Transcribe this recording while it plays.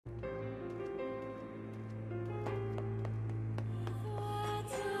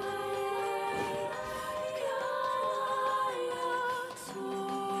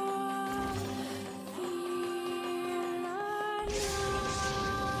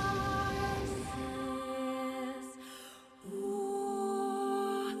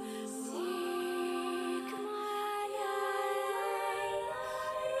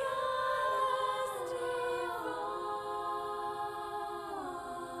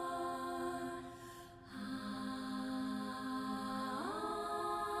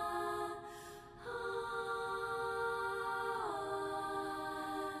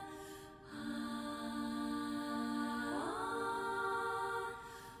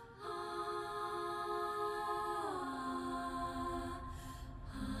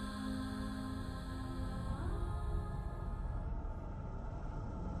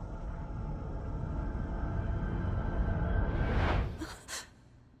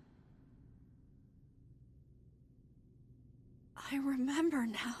I remember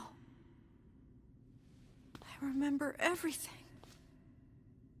now. I remember everything.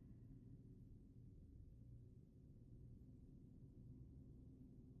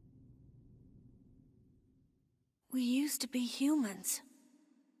 We used to be humans.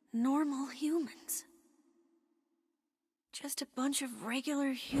 Normal humans. Just a bunch of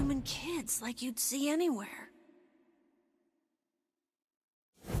regular human kids like you'd see anywhere.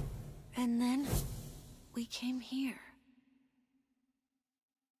 And then, we came here.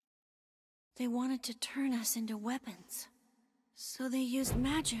 They wanted to turn us into weapons. So they used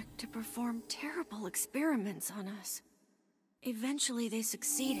magic to perform terrible experiments on us. Eventually they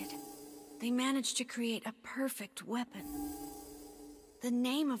succeeded. They managed to create a perfect weapon. The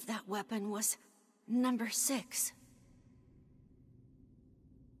name of that weapon was Number 6.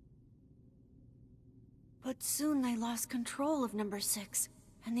 But soon they lost control of Number 6,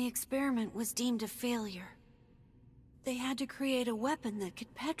 and the experiment was deemed a failure. They had to create a weapon that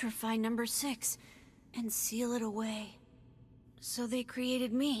could petrify Number 6 and seal it away. So they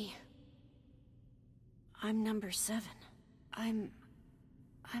created me. I'm Number 7. I'm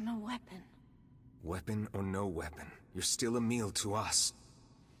a weapon. Weapon or no weapon, you're still a meal to us.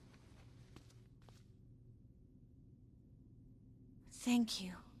 Thank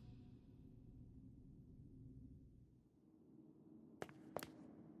you.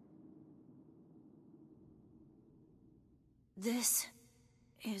 This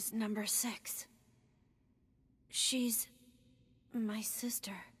is Number 6. She's my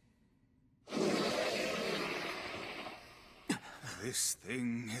sister. This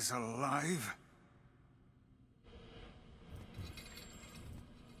thing is alive?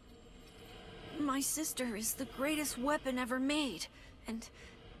 My sister is the greatest weapon ever made, and...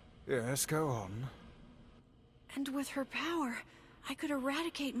 Yes, go on. And with her power, I could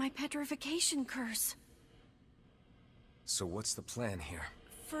eradicate my petrification curse. So what's the plan here?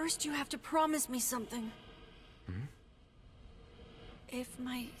 First, you have to promise me something. If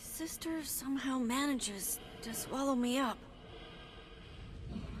my sister somehow manages to swallow me up,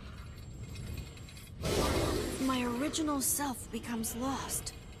 if my original self becomes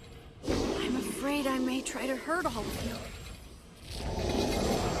lost, I'm afraid I may try to hurt all of you.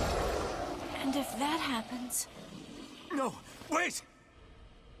 And if that happens... No, wait!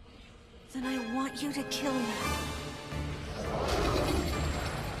 Then I want you to kill me.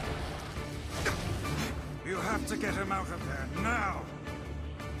 You have to get him out of there, now!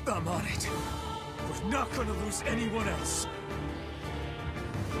 I'm on it. We're not gonna lose anyone else.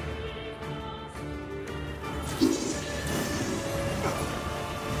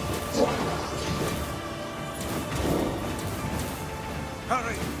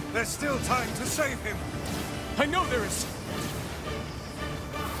 Hurry! There's still time to save him! I know there is!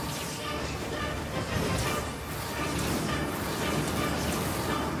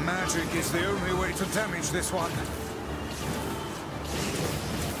 Magic is the only way to damage this one.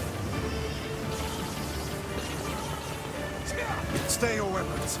 Stay your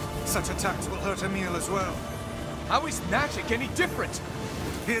weapons. Such attacks will hurt Emil as well. How is magic any different?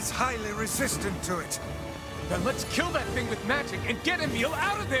 He is highly resistant to it. Then let's kill that thing with magic and get Emil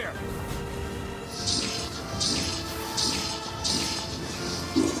out of there!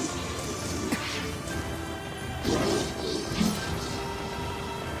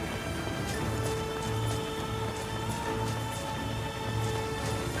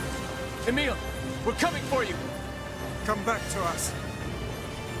 Emil, we're coming for you! Come back to us.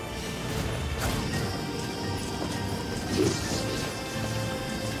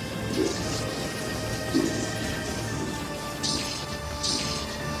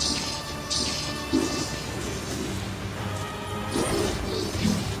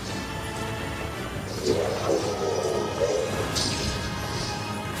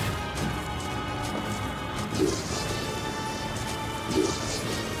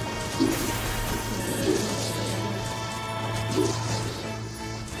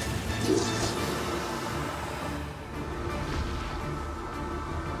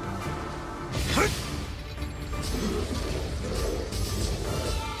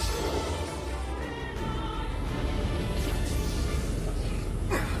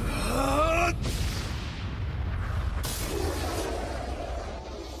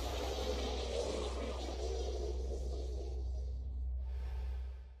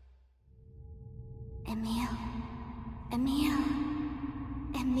 Emil. Emil.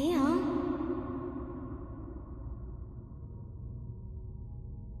 Emil.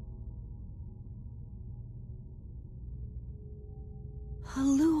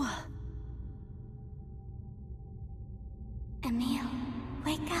 Halua. Emil,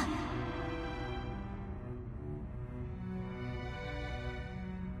 wake up.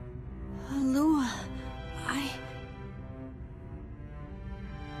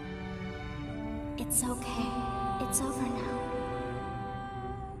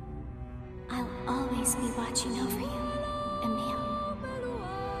 always be watching over you, Emil.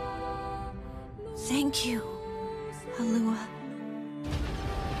 Thank you, Halua.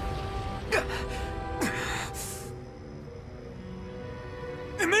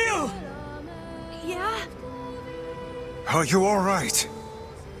 Emil! Yeah? Are you all right?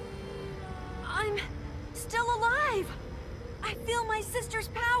 I'm still alive! I feel my sister's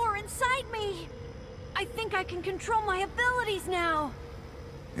power inside me! I think I can control my abilities now!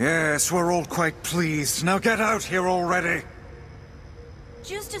 Yes, we're all quite pleased. Now get out here already!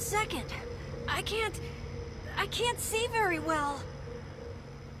 Just a second. I can't see very well.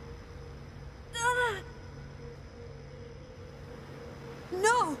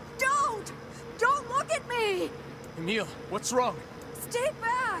 No! Don't! Don't look at me! Emil, what's wrong? Stay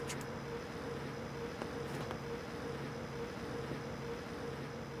back!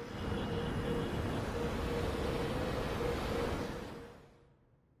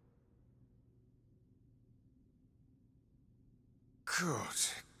 Good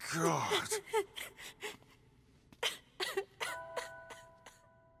God.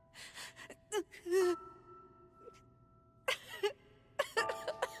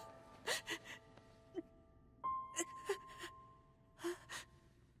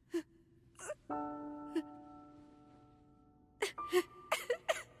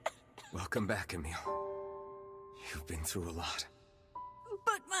 Welcome back, Emil. You've been through a lot.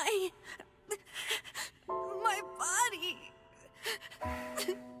 But my body...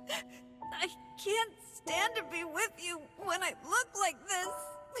 I can't stand to be with you when I look like this.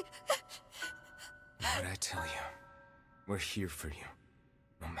 What'd I tell you? We're here for you,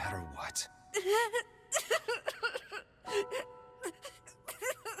 no matter what.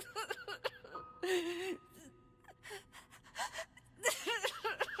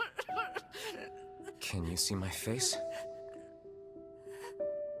 Can you see my face?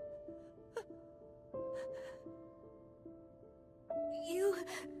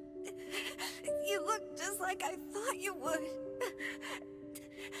 You look just like I thought you would.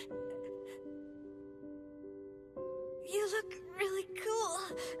 You look really cool.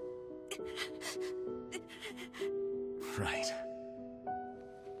 Right.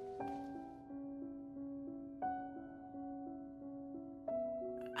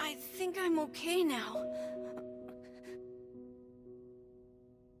 I think I'm okay now.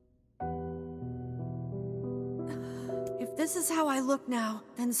 If this is how I look now,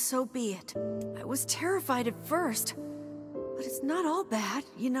 then so be it. I was terrified at first, but it's not all bad,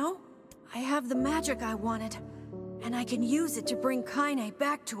 you know? I have the magic I wanted, and I can use it to bring Kaine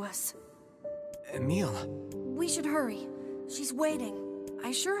back to us. Emil. We should hurry. She's waiting.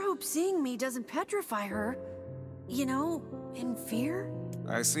 I sure hope seeing me doesn't petrify her. You know, in fear?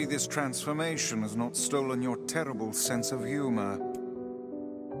 I see this transformation has not stolen your terrible sense of humor.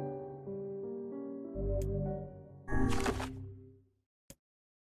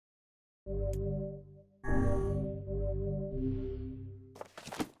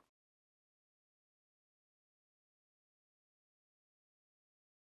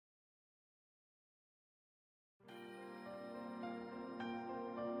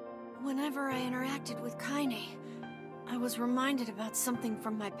 Whenever I interacted with Kaine, I was reminded about something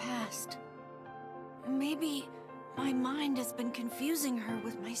from my past. Maybe my mind has been confusing her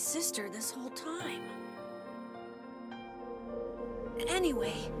with my sister this whole time.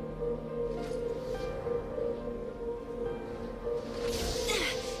 Anyway...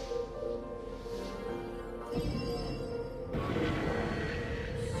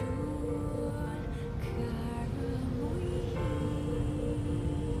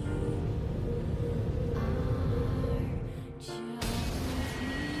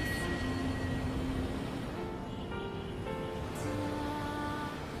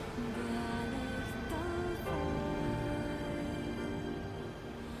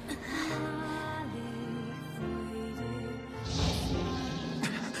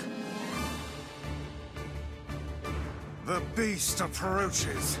 The beast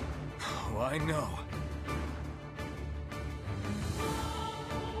approaches. Oh, I know.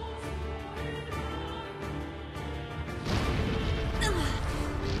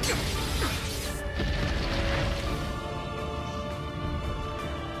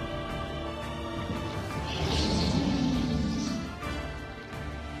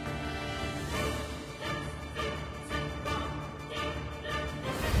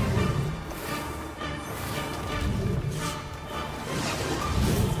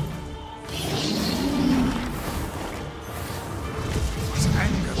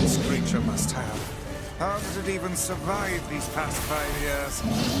 Must have. How did it even survive these past 5 years?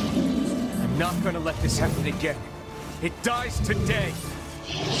 I'm not gonna let this happen again. It dies today!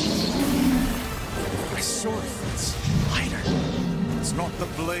 My sword feels lighter. It's not the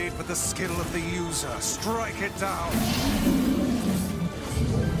blade, but the skill of the user. Strike it down.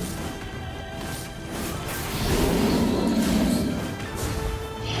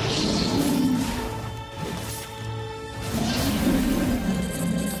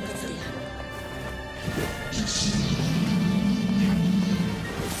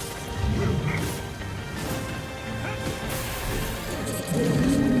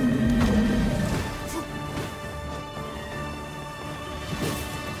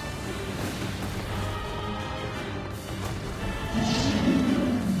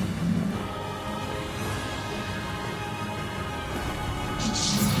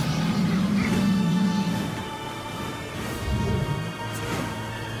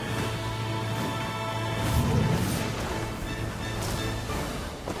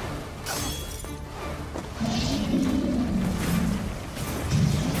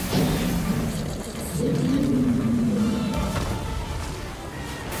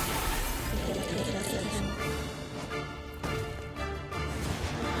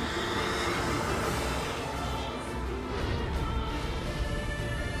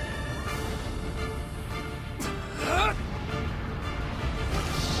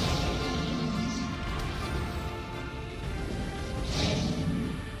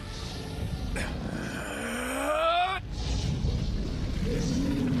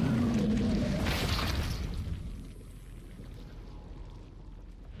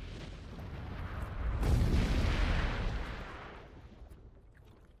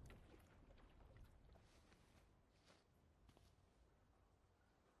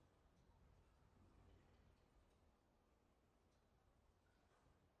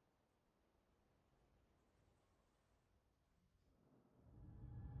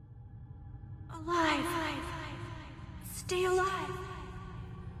 Alive. Stay alive.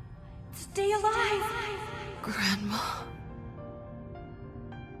 Stay alive. Grandma.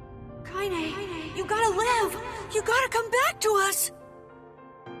 Kaine, you gotta live. You gotta come back to us.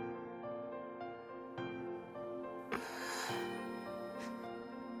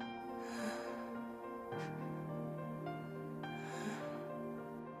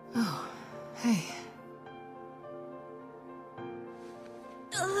 Oh, hey.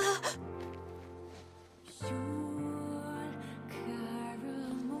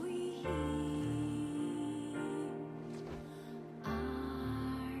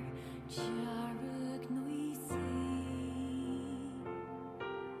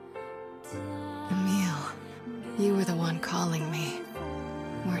 You were the one calling me,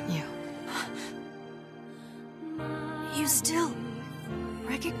 weren't you? You still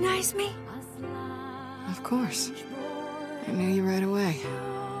recognize me? Of course. I knew you right away.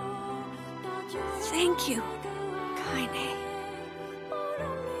 Thank you, Kaine.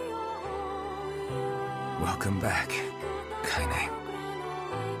 Welcome back, Kaine.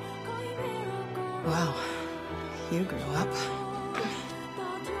 Wow, you grew up.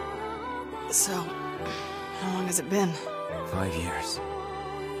 So, how long has it been? 5 years.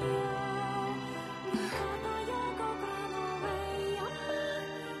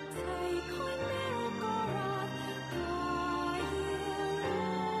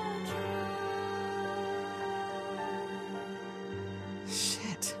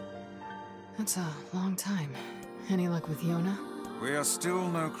 Shit. That's a long time. Any luck with Yona? We are still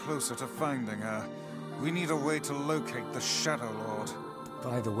no closer to finding her. We need a way to locate the Shadow Lord.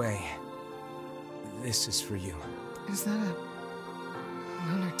 By the way, this is for you. Is that a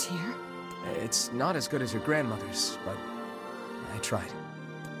lunar tear? It's not as good as your grandmother's, but I tried.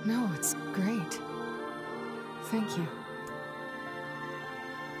 No, it's great. Thank you.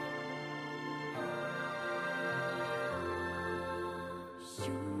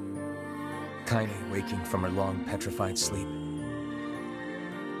 Kaine waking from her long, petrified sleep.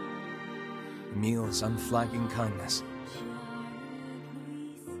 Emil's unflagging kindness.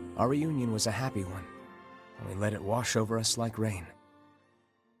 Our reunion was a happy one, and we let it wash over us like rain.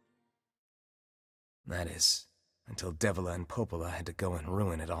 That is, until Devila and Popola had to go and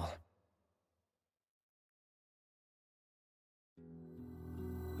ruin it all.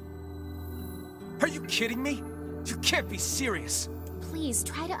 Are you kidding me? You can't be serious! Please,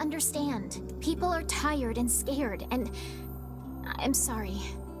 try to understand. People are tired and scared, and... I'm sorry.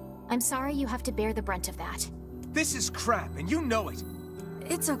 I'm sorry you have to bear the brunt of that. This is crap, and you know it!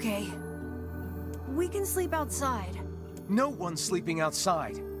 It's okay. We can sleep outside. No one's sleeping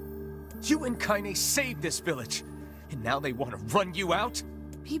outside. You and Kaine saved this village, and now they want to run you out?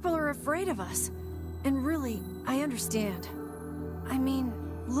 People are afraid of us. And really, I understand. I mean,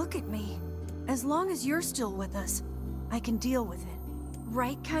 look at me. As long as you're still with us, I can deal with it.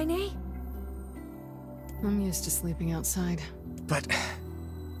 Right, Kaine? I'm used to sleeping outside. But...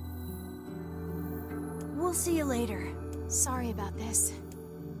 We'll see you later. Sorry about this.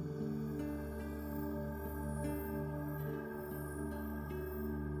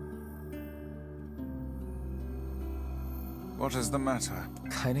 What is the matter?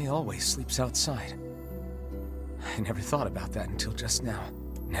 Kaine always sleeps outside. I never thought about that until just now.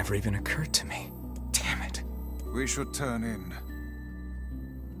 Never even occurred to me. Damn it. We should turn in.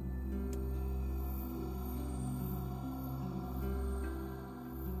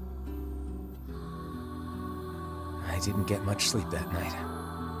 I didn't get much sleep that night.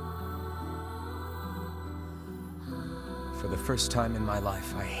 For the first time in my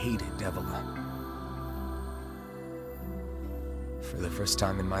life, I hated Devila. For the first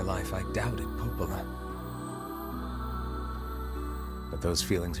time in my life, I doubted Popola. But those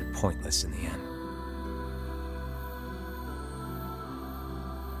feelings are pointless in the end.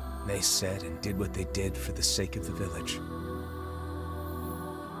 They said and did what they did for the sake of the village.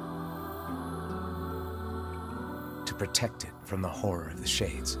 To protect it from the horror of the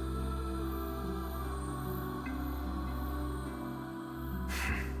Shades.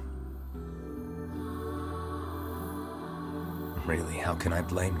 Really, how can I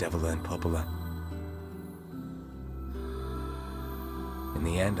blame Devila and Popola? In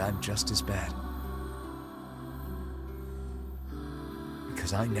the end, I'm just as bad.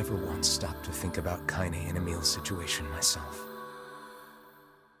 Because I never once stopped to think about Kaine and Emil's situation myself.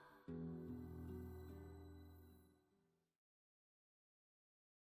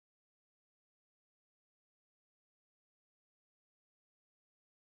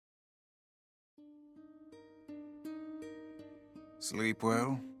 Sleep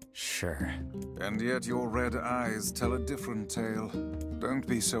well? Sure. And yet your red eyes tell a different tale. Don't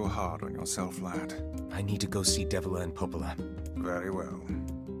be so hard on yourself, lad. I need to go see Devila and Popola. Very well.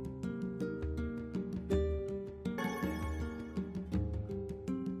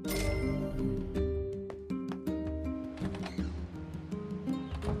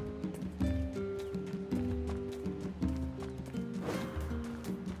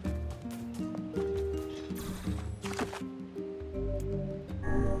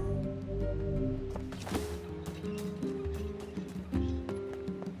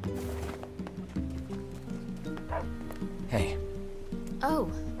 Hey. Oh,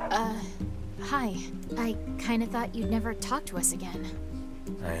 hi. I kinda thought you'd never talk to us again.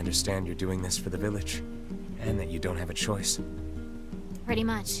 I understand you're doing this for the village, and that you don't have a choice. Pretty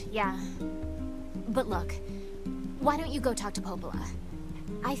much, yeah. But look, why don't you go talk to Popola?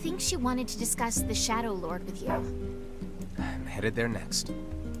 I think she wanted to discuss the Shadow Lord with you. I'm headed there next.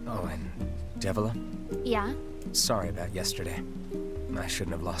 Oh, and Devila? Yeah? Sorry about yesterday. I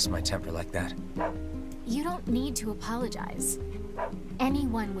shouldn't have lost my temper like that. You don't need to apologize.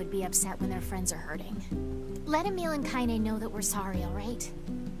 Anyone would be upset when their friends are hurting. Let Emil and Kaine know that we're sorry, alright?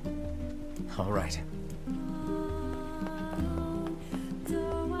 All right.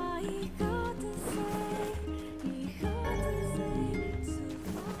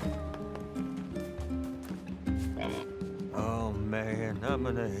 Oh man, I'm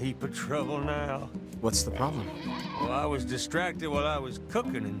in a heap of trouble now. What's the problem? Well, I was distracted while I was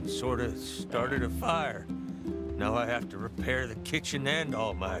cooking and sorta started a fire. Now I have to repair the kitchen and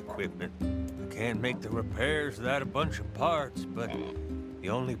all my equipment. I can't make the repairs without a bunch of parts, but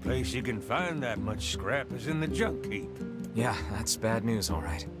the only place you can find that much scrap is in the junk heap. Yeah, that's bad news, all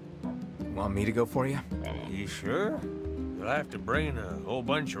right. Want me to go for you? You sure? You'll have to bring in a whole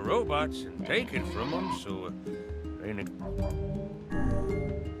bunch of robots and take it from them, so ain't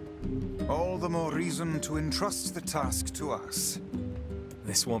All the more reason to entrust the task to us.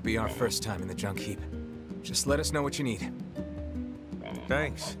 This won't be our first time in the junk heap. Just let us know what you need.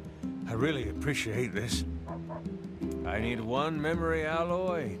 Thanks. I really appreciate this. I need 1 memory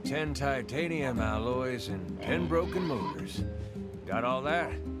alloy, 10 titanium alloys, and 10 broken motors. Got all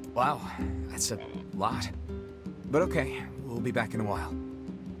that? Wow, that's a lot. But okay, we'll be back in a while.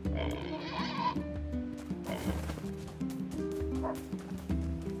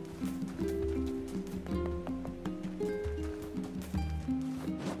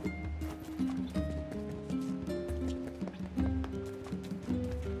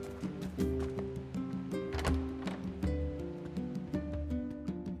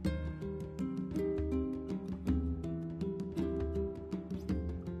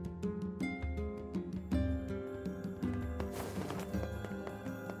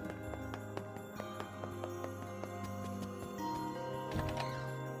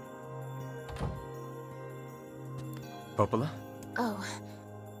 Popola? Oh,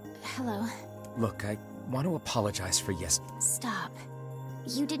 hello. Look, I want to apologize for Stop.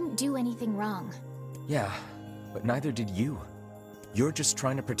 You didn't do anything wrong. Yeah, but neither did you. You're just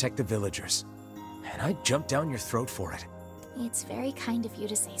trying to protect the villagers. And I jumped down your throat for it. It's very kind of you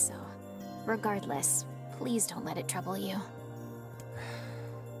to say so. Regardless, please don't let it trouble you.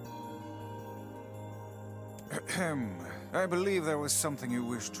 Ahem. I believe there was something you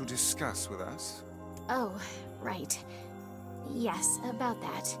wished to discuss with us. Oh, right. Yes, about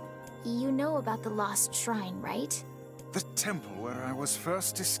that. You know about the lost shrine, right? The temple where I was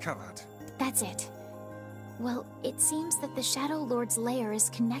first discovered. That's it. Well, it seems that the Shadow Lord's lair is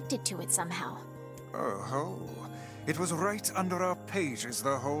connected to it somehow. Oh, it was right under our pages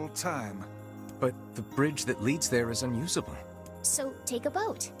the whole time. But the bridge that leads there is unusable. So, take a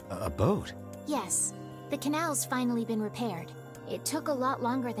boat. A boat? Yes. The canal's finally been repaired. It took a lot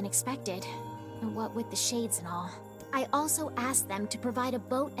longer than expected. What with the shades and all. I also asked them to provide a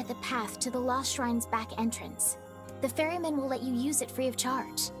boat at the path to the Lost Shrine's back entrance. The ferryman will let you use it free of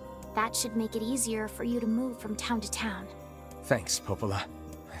charge. That should make it easier for you to move from town to town. Thanks, Popola.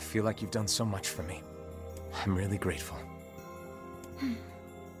 I feel like you've done so much for me. I'm really grateful.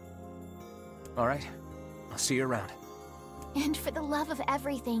 All right, I'll see you around. And for the love of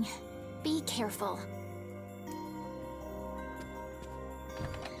everything, be careful.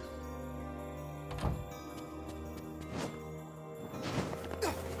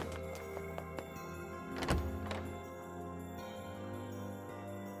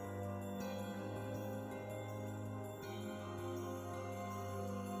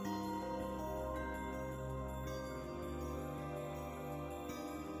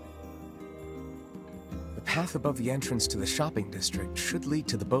 The path above the entrance to the shopping district should lead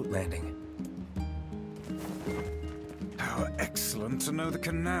to the boat landing. How excellent to know the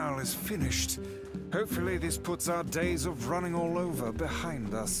canal is finished. Hopefully this puts our days of running all over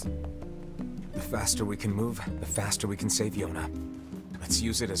behind us. The faster we can move, the faster we can save Yona. Let's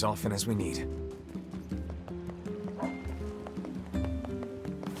use it as often as we need.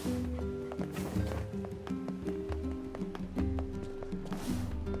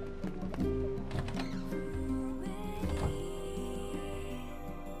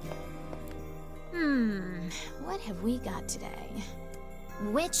 What have we got today?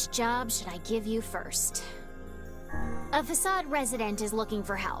 Which job should I give you first? A facade resident is looking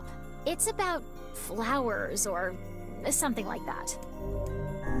for help. It's about flowers or something like that.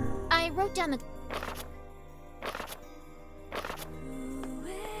 I wrote down the...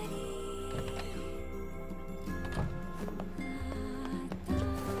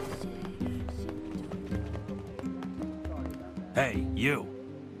 Hey, you.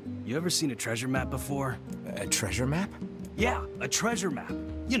 You ever seen a treasure map before? A treasure map? Yeah, a treasure map.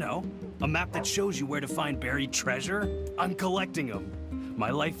 You know, a map that shows you where to find buried treasure. I'm collecting them.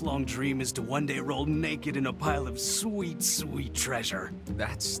 My lifelong dream is to one day roll naked in a pile of sweet, sweet treasure.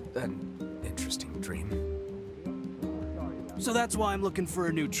 That's an interesting dream. So that's why I'm looking for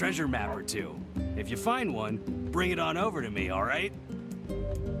a new treasure map or two. If you find one, bring it on over to me, all right?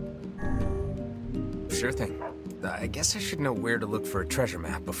 Sure thing. I guess I should know where to look for a treasure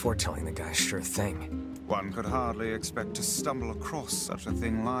map before telling the guy sure thing. One could hardly expect to stumble across such a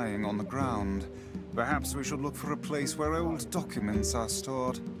thing lying on the ground. Perhaps we should look for a place where old documents are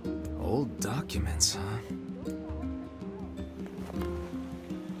stored. Old documents, huh?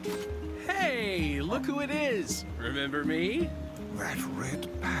 Hey, look who it is! Remember me? That red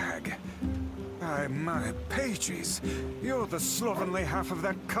bag. By my pages, you're the slovenly half of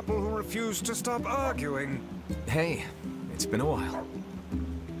that couple who refused to stop arguing. Hey, it's been a while.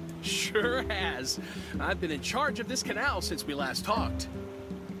 Sure has. I've been in charge of this canal since we last talked.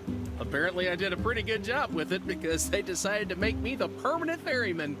 Apparently I did a pretty good job with it because they decided to make me the permanent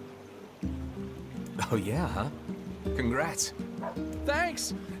ferryman. Oh yeah, huh? Congrats.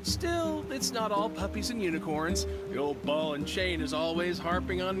 Thanks. Still, it's not all puppies and unicorns. The old ball and chain is always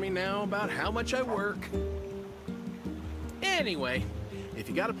harping on me now about how much I work. Anyway, if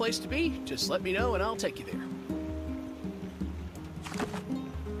you got a place to be, just let me know and I'll take you there.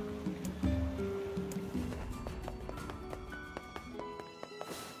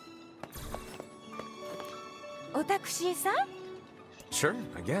 Sure,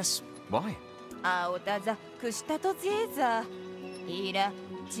 I guess. Why? 이라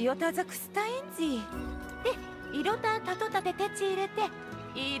지오타자 쿠스타인지 이로타 타토타데 테치이레테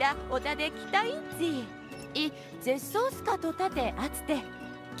이라 오타데 키타인지 이 제소스카 토타데 아츠테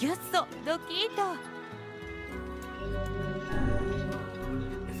gyusso dokito.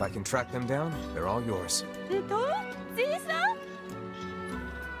 If I can track them down, they're all yours. To? Zisa?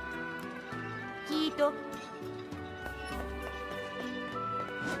 Kito.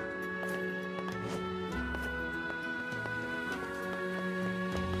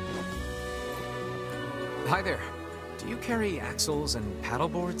 Hi there. Do you carry axles and paddle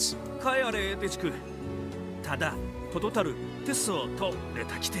boards? 帰れ、ベチク。ただ、トトタル、テッソとレ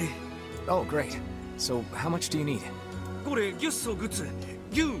タキテ。Oh, great. So, how much do you need? これ、ギュッソグツ、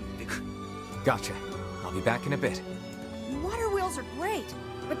ギュンデク。Gotcha. I'll be back in a bit. Water wheels are great,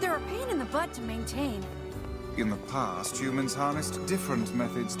 but they're a pain in the butt to maintain. In the past, humans harnessed different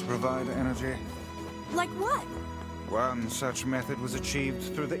methods to provide energy. Like what? One such method was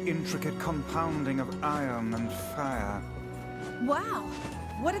achieved through the intricate compounding of iron and fire. Wow.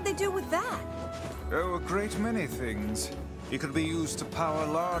 What did they do with that? Oh, a great many things. It could be used to power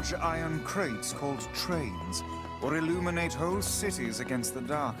large iron crates called trains, or illuminate whole cities against the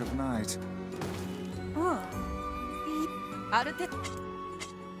dark of night. Oh.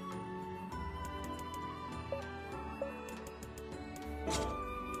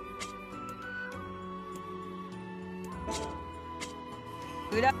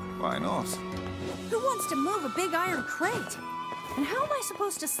 Why not? Who wants to move a big iron crate? And how am I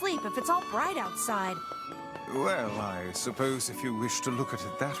supposed to sleep if it's all bright outside? Well, I suppose if you wish to look at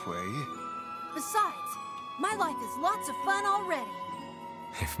it that way. Besides, my life is lots of fun already.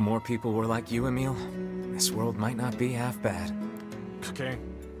 If more people were like you, Emil, this world might not be half bad. Kaine,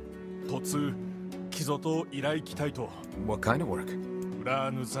 突キゾと依頼きたいと。What kind of work? 裏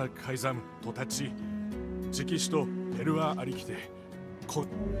ヌザ改ざんとたち、直使とペルアありきて。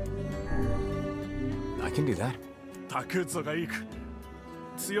I can do that. タクゾがいく。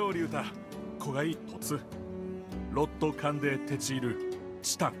強り歌、子がい突。ロットカンデテチール、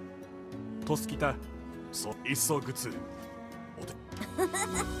チタン。トスキタ、ソイソグツ。おで。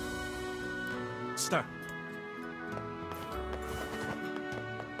チタン。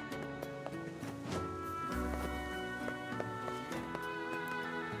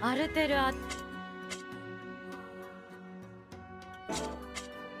アルテルア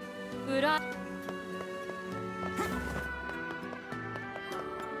裏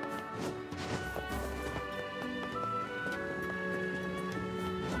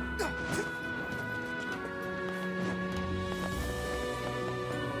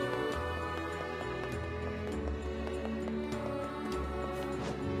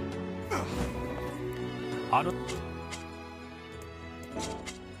ある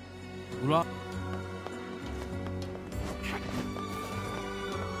裏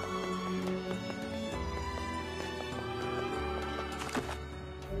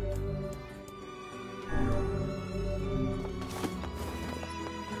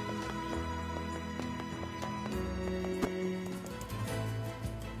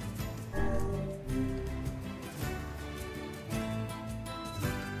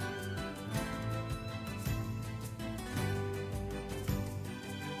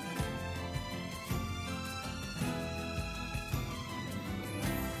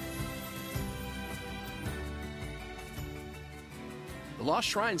The Lost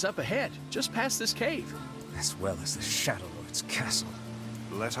Shrine's up ahead, just past this cave. As well as the Shadow Lord's castle.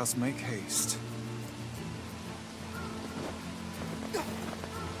 Let us make haste.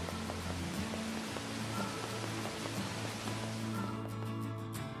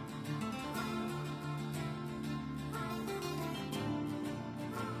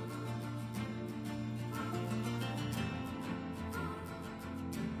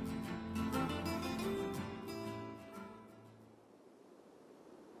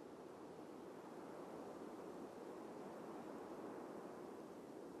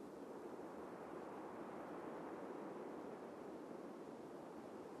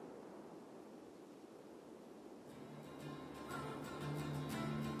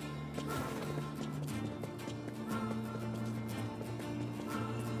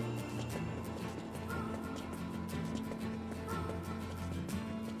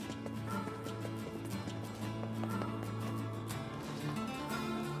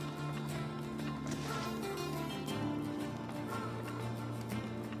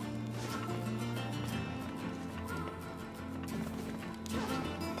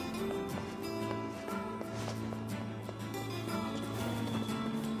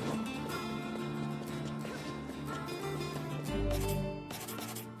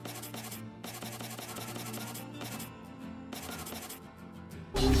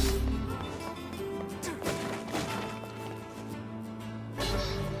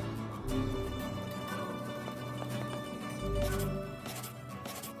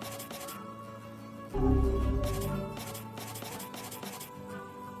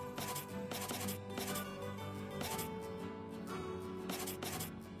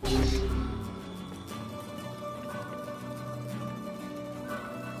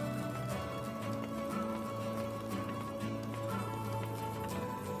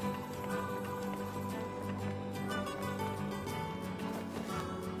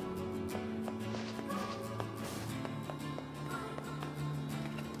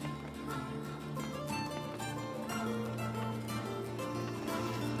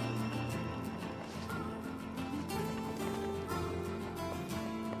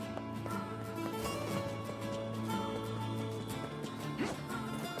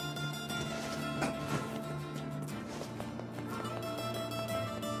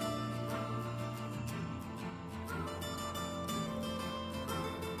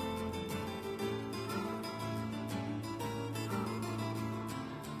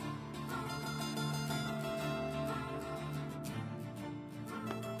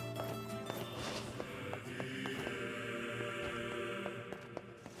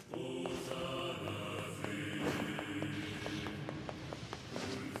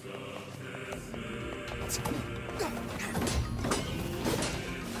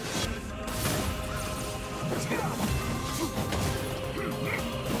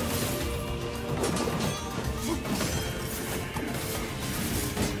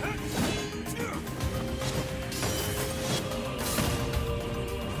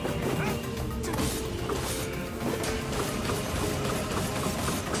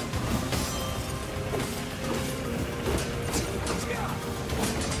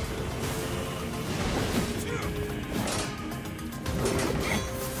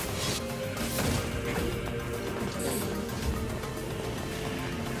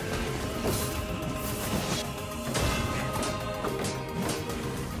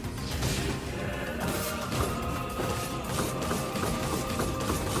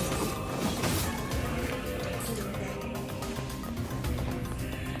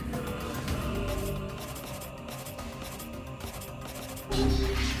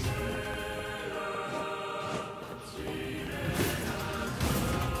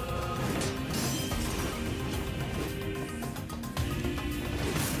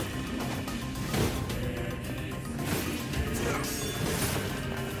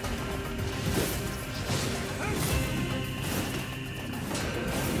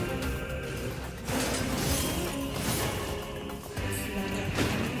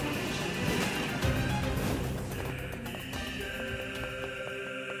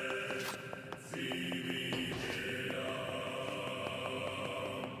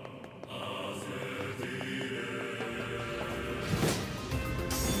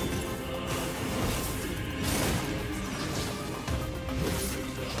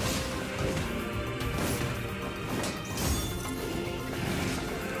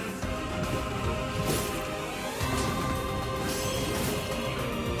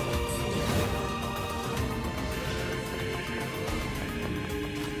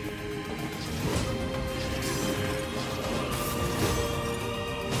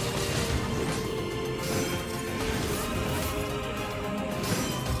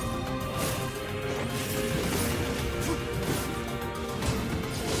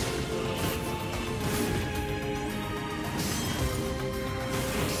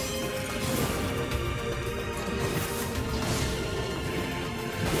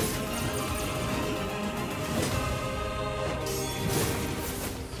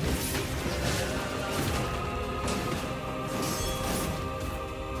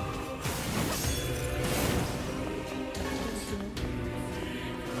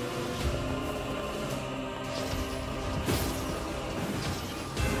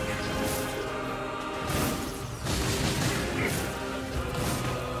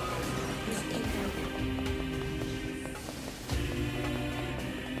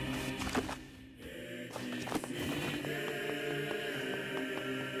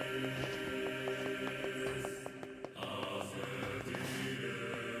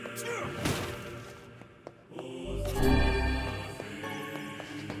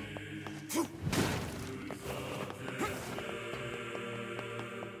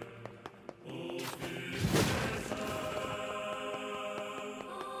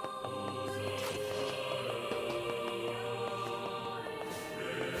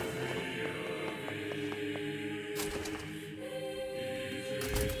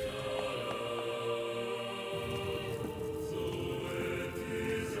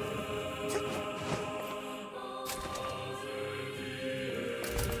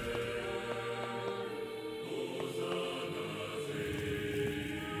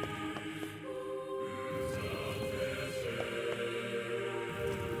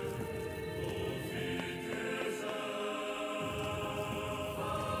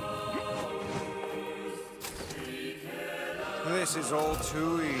 This is all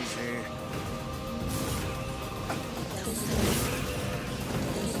too easy.